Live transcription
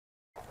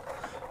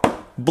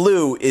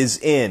blue is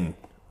in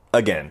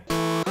again.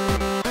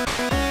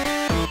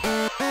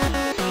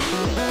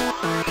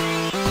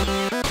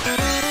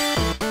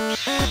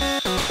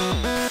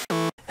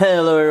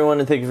 Hello everyone,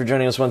 and thank you for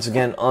joining us once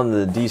again on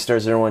the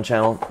D-Star01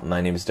 channel.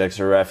 My name is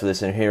Dexter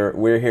Arafiles, and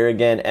we're here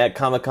again at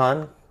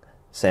Comic-Con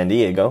San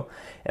Diego,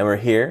 and we're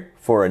here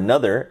for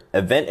another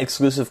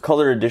event-exclusive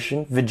color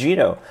edition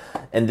Vegito.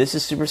 And this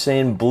is Super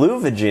Saiyan Blue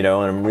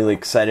Vegito, and I'm really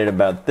excited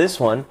about this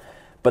one.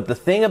 But the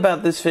thing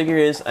about this figure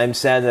is, I'm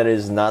sad that it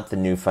is not the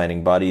new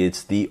fighting body.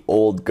 It's the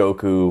old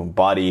Goku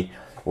body,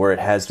 where it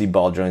has the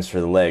ball joints for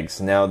the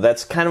legs. Now,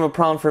 that's kind of a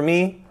problem for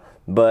me,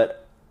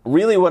 but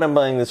really what I'm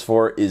buying this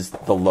for is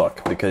the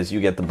look, because you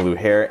get the blue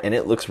hair, and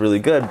it looks really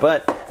good.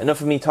 But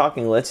enough of me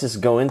talking, let's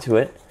just go into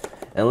it,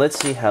 and let's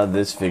see how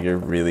this figure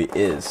really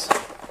is.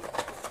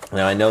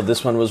 Now, I know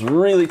this one was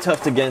really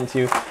tough to get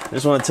into. I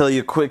just want to tell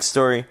you a quick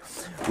story.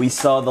 We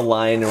saw the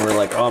line, and we're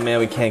like, oh man,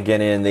 we can't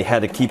get in. They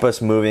had to keep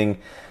us moving.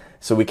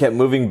 So we kept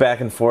moving back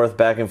and forth,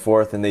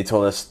 and they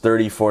told us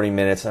 30, 40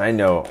 minutes. And I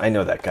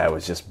know that guy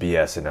was just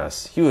BSing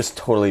us. He was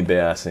totally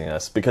BSing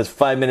us, because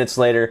 5 minutes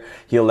later,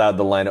 he allowed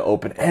the line to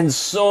open, and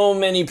so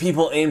many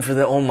people aimed for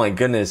the, oh my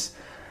goodness.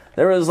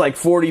 There was like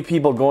 40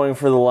 people going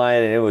for the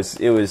line, and it was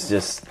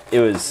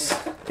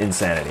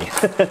insanity.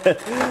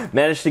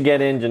 Managed to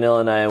get in, Janelle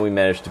and I, and we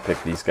managed to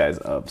pick these guys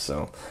up.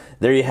 So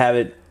there you have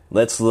it.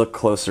 Let's look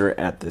closer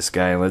at this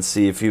guy. Let's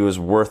see if he was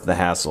worth the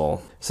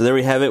hassle. So there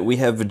we have it. We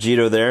have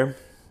Vegito there,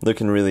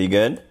 looking really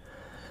good.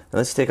 Now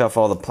let's take off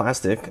all the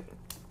plastic,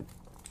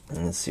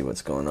 and let's see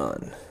what's going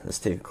on. Let's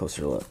take a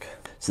closer look.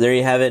 So there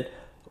you have it.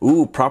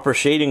 Ooh, proper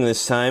shading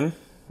this time,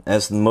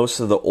 as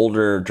most of the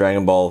older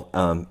Dragon Ball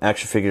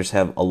action figures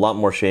have a lot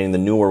more shading. The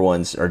newer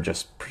ones are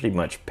just pretty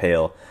much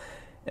pale.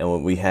 And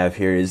what we have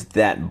here is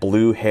that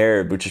blue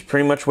hair, which is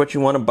pretty much what you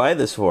want to buy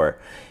this for.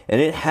 And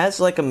it has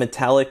like a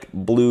metallic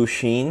blue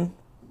sheen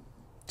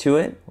to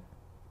it.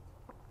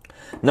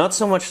 Not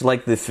so much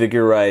like the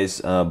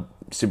Figuarts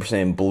Super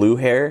Saiyan Blue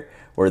hair,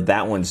 where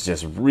that one's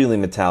just really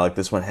metallic.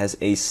 This one has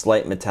a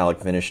slight metallic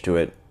finish to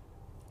it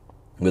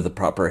with a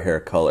proper hair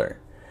color.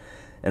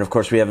 And of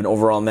course we have an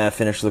overall matte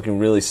finish looking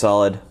really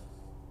solid.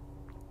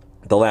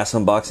 The last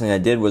unboxing I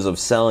did was of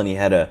Cell, and he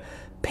had a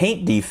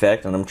paint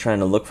defect, and I'm trying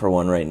to look for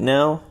one right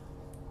now.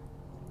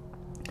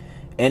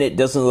 And it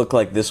doesn't look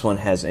like this one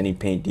has any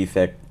paint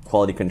defect.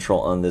 Quality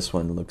control on this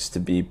one looks to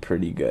be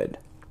pretty good.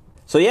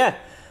 So yeah,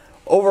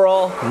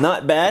 overall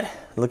not bad.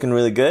 Looking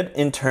really good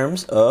in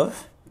terms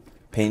of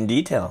paint and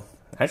detail.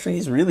 Actually,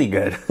 he's really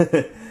good.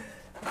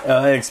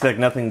 I expect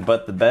nothing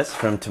but the best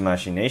from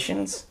Tamashii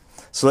Nations.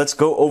 So let's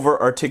go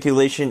over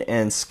articulation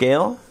and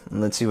scale,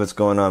 and let's see what's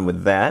going on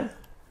with that.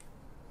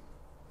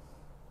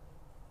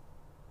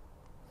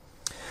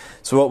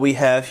 So what we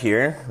have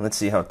here, let's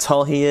see how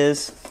tall he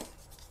is.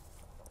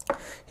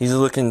 He's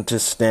looking to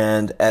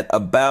stand at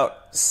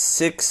about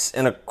 6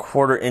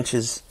 1/4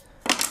 inches.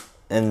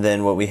 And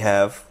then what we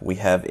have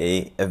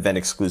a event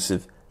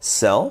exclusive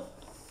Cell,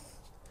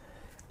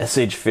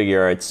 SH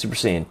Figuarts Super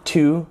Saiyan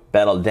 2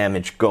 Battle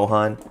Damage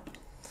Gohan.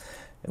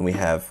 And we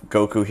have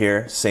Goku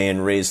here,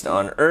 Saiyan raised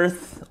on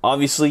Earth.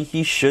 Obviously,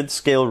 he should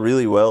scale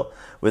really well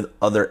with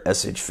other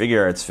SH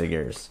Figuarts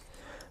figures.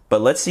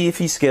 But let's see if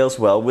he scales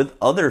well with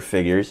other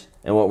figures.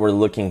 And what we're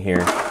looking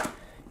here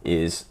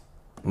is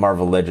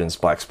Marvel Legends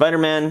Black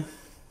Spider-Man,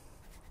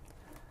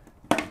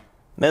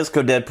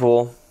 Mezco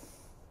Deadpool,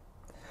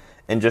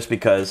 and just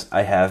because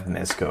I have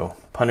Mezco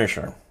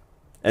Punisher.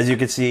 As you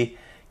can see,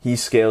 he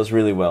scales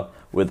really well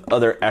with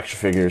other action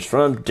figures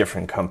from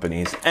different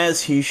companies,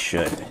 as he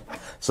should.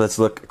 So let's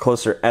look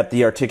closer at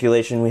the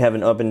articulation. We have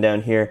an up and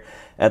down here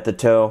at the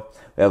toe.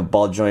 We have a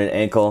ball jointed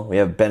ankle. We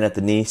have bend at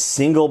the knee.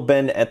 Single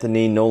bend at the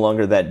knee, no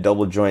longer that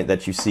double joint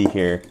that you see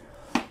here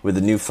with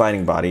the new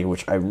fighting body,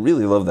 which I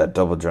really love that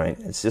double joint.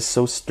 It's just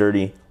so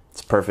sturdy.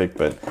 It's perfect,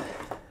 but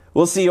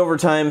we'll see over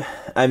time.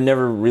 I've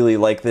never really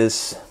liked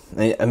this.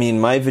 I mean,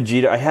 my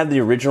Vegito, I have the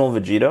original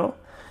Vegito.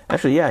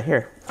 Actually, yeah,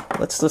 here.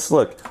 Let's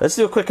look. Let's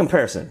do a quick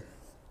comparison.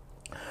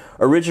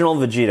 Original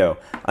Vegito.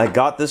 I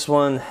got this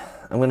one,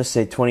 I'm going to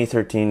say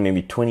 2013,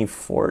 maybe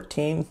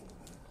 2014.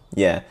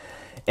 Yeah.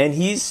 And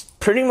he's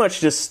pretty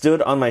much just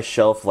stood on my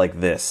shelf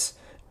like this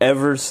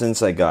ever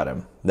since I got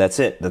him. That's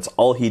it. That's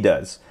all he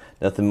does.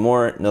 Nothing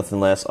more, nothing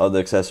less. All the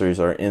accessories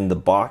are in the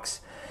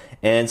box.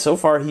 And so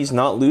far, he's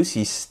not loose.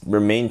 He's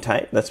remained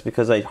tight. That's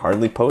because I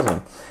hardly pose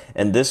him.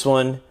 And this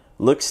one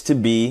looks to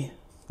be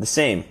the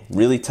same.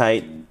 Really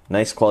tight,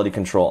 nice quality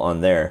control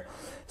on there.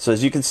 So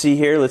as you can see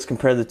here, let's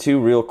compare the two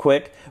real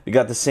quick. We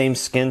got the same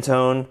skin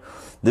tone.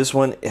 This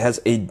one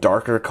has a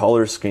darker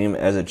color scheme,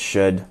 as it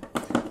should.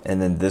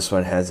 And then this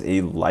one has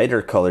a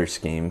lighter color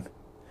scheme.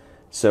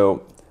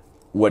 So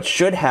what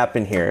should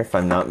happen here, if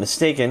I'm not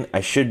mistaken,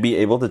 I should be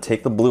able to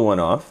take the blue one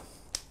off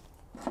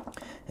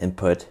and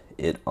put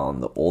it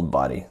on the old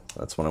body.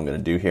 That's what I'm going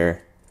to do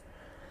here,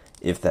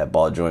 if that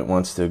ball joint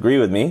wants to agree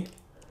with me.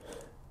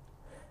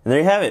 And there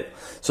you have it.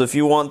 So if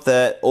you want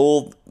that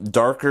old,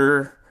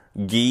 darker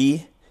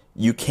gi,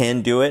 you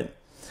can do it.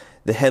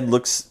 The head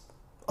looks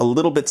a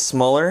little bit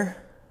smaller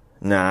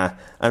Nah,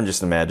 I'm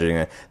just imagining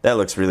it. That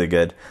looks really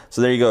good.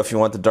 So there you go. If you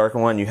want the darker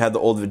one, you have the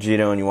old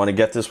Vegito and you want to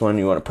get this one,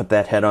 you want to put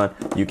that head on,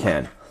 you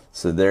can.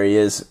 So there he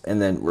is.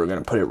 And then we're going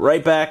to put it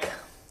right back.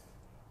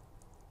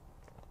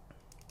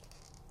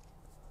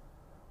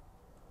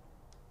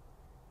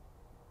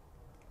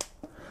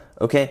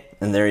 Okay,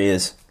 and there he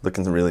is,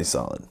 looking really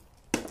solid.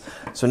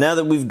 So now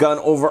that we've gone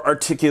over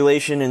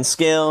articulation and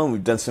scale,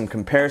 we've done some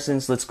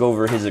comparisons, let's go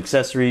over his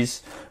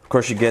accessories. Of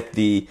course, you get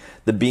the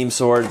beam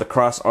sword, the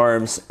cross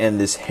arms, and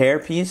this hair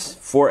piece,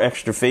 4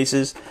 extra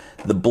faces,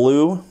 the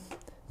blue,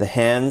 the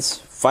hands,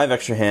 5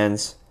 extra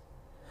hands,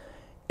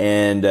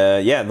 and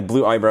yeah, the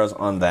blue eyebrows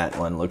on that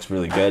one looks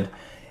really good.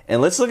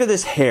 And let's look at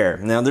this hair.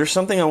 Now, there's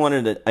something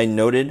I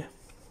noted,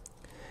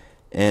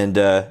 and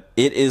it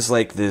is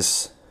like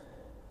this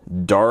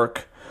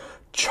dark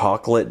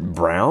chocolate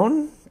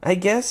brown, I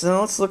guess. And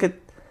let's look at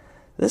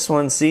this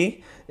one.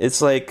 See,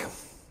 it's like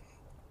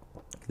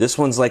this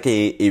one's like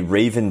a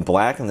raven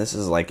black, and this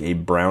is like a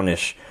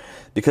brownish,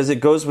 because it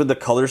goes with the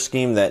color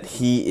scheme that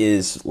he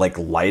is like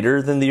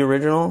lighter than the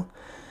original.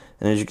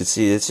 And as you can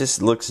see, it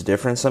just looks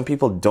different. Some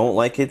people don't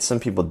like it, some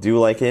people do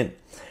like it.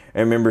 I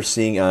remember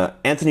seeing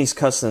Anthony's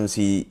Customs,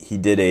 he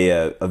did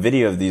a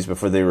video of these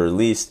before they were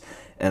released,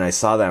 and I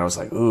saw that and I was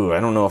like, ooh, I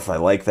don't know if I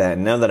like that.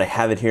 And now that I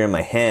have it here in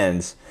my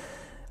hands,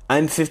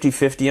 I'm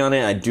 50-50 on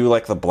it. I do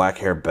like the black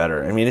hair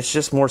better. I mean, it's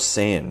just more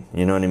Saiyan,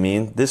 you know what I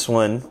mean? This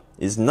one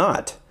is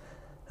not.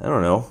 I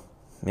don't know.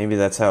 Maybe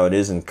that's how it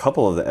is in a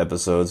couple of the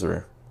episodes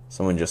where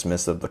someone just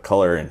messed up the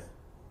color and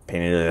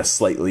painted it a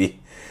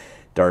slightly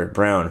dark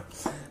brown.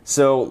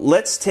 So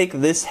let's take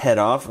this head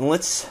off and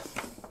let's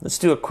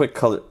do a quick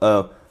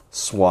color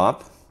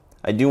swap.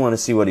 I do want to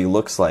see what he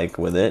looks like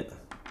with it.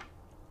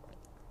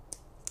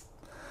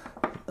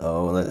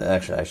 Oh,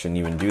 actually, I shouldn't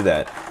even do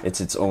that. It's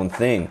its own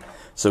thing.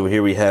 So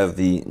here we have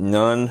the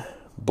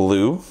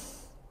non-blue.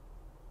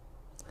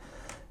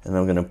 And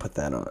I'm going to put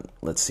that on.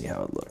 Let's see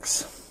how it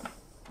looks.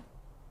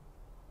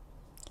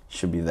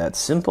 Should be that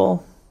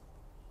simple.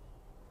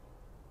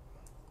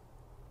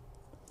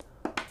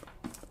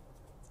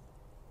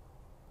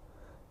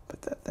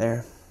 Put that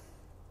there.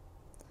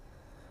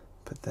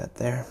 Put that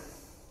there.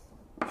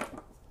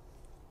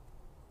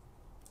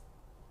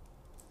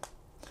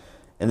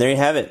 And there you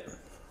have it.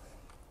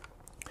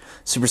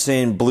 Super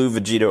Saiyan Blue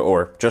Vegito,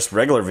 or just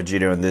regular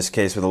Vegito in this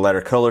case, with a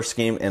lighter color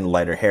scheme and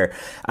lighter hair.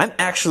 I'm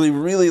actually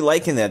really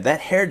liking that. That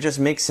hair just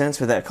makes sense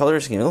with that color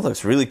scheme. It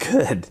looks really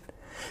good.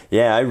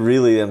 Yeah, I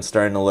really am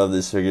starting to love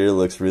this figure. It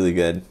looks really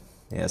good.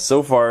 Yeah,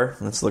 so far,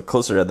 let's look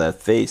closer at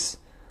that face.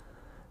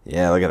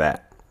 Yeah, look at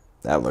that.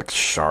 That looks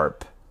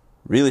sharp.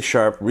 Really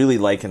sharp, really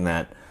liking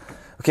that.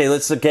 Okay,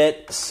 let's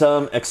get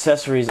some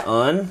accessories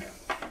on.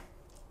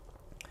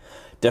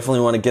 Definitely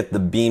want to get the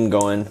beam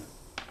going.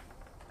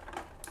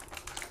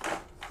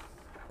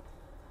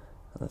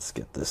 Let's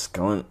get this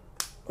going.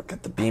 Look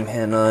at the beam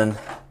hand on.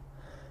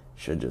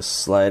 Should just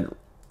slide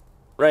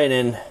right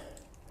in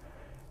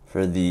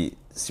for the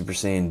Super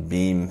Saiyan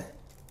beam.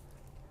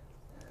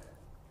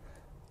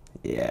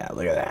 Yeah,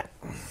 look at that.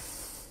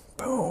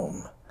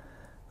 Boom.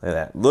 Look at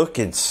that.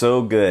 Looking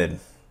so good.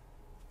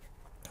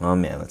 Oh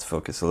man, let's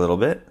focus a little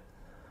bit.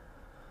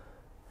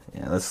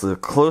 Yeah, let's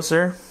look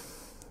closer.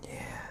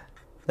 Yeah,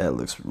 that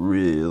looks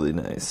really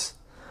nice.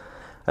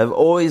 I've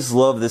always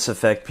loved this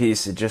effect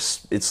piece.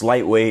 It's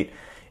lightweight.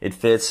 It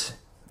fits.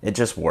 It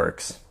just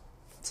works.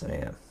 So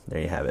yeah,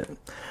 there you have it.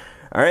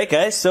 Alright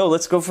guys, so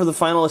let's go for the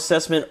final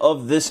assessment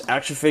of this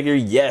action figure.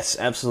 Yes,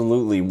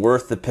 absolutely,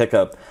 worth the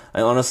pickup.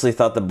 I honestly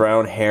thought the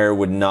brown hair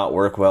would not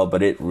work well,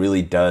 but it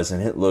really does,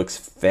 and it looks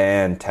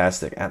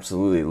fantastic.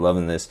 Absolutely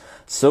loving this.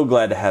 So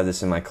glad to have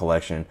this in my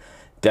collection.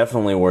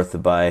 Definitely worth the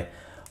buy.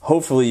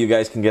 Hopefully you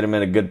guys can get them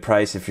at a good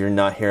price if you're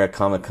not here at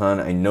Comic-Con.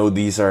 I know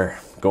these are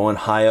going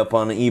high up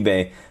on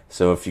eBay,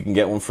 so if you can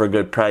get one for a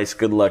good price,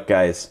 good luck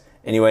guys.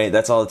 Anyway,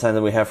 that's all the time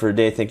that we have for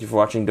today. Thank you for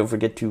watching. Don't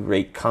forget to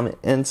rate, comment,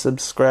 and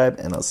subscribe,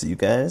 and I'll see you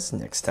guys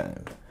next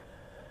time.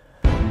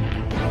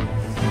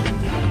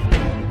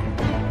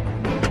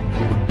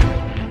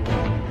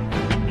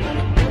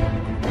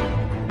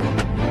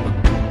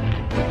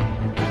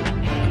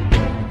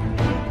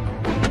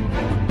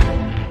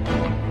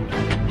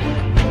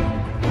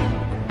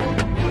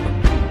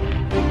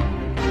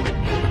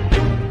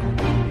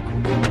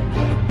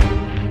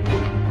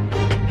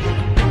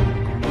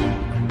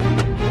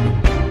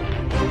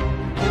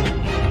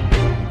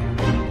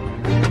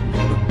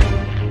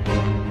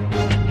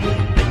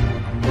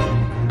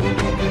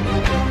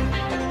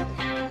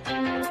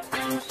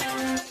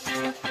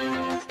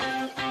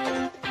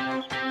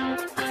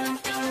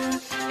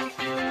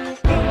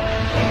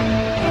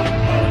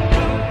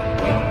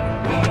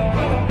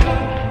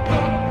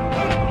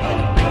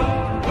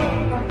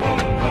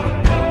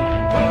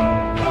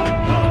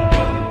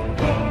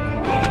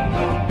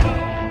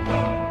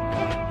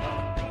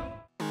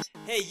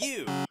 Hey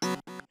you!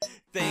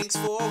 Thanks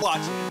for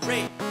watching.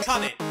 Rate,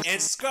 comment,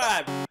 and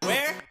subscribe.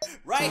 Where?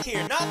 Right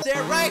here. Not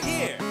there, right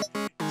here.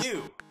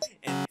 You.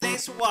 And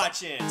thanks for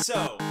watching.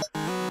 So,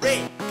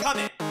 rate,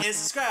 comment, and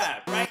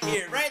subscribe. Right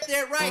here, right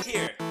there, right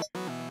here.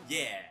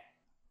 Yeah.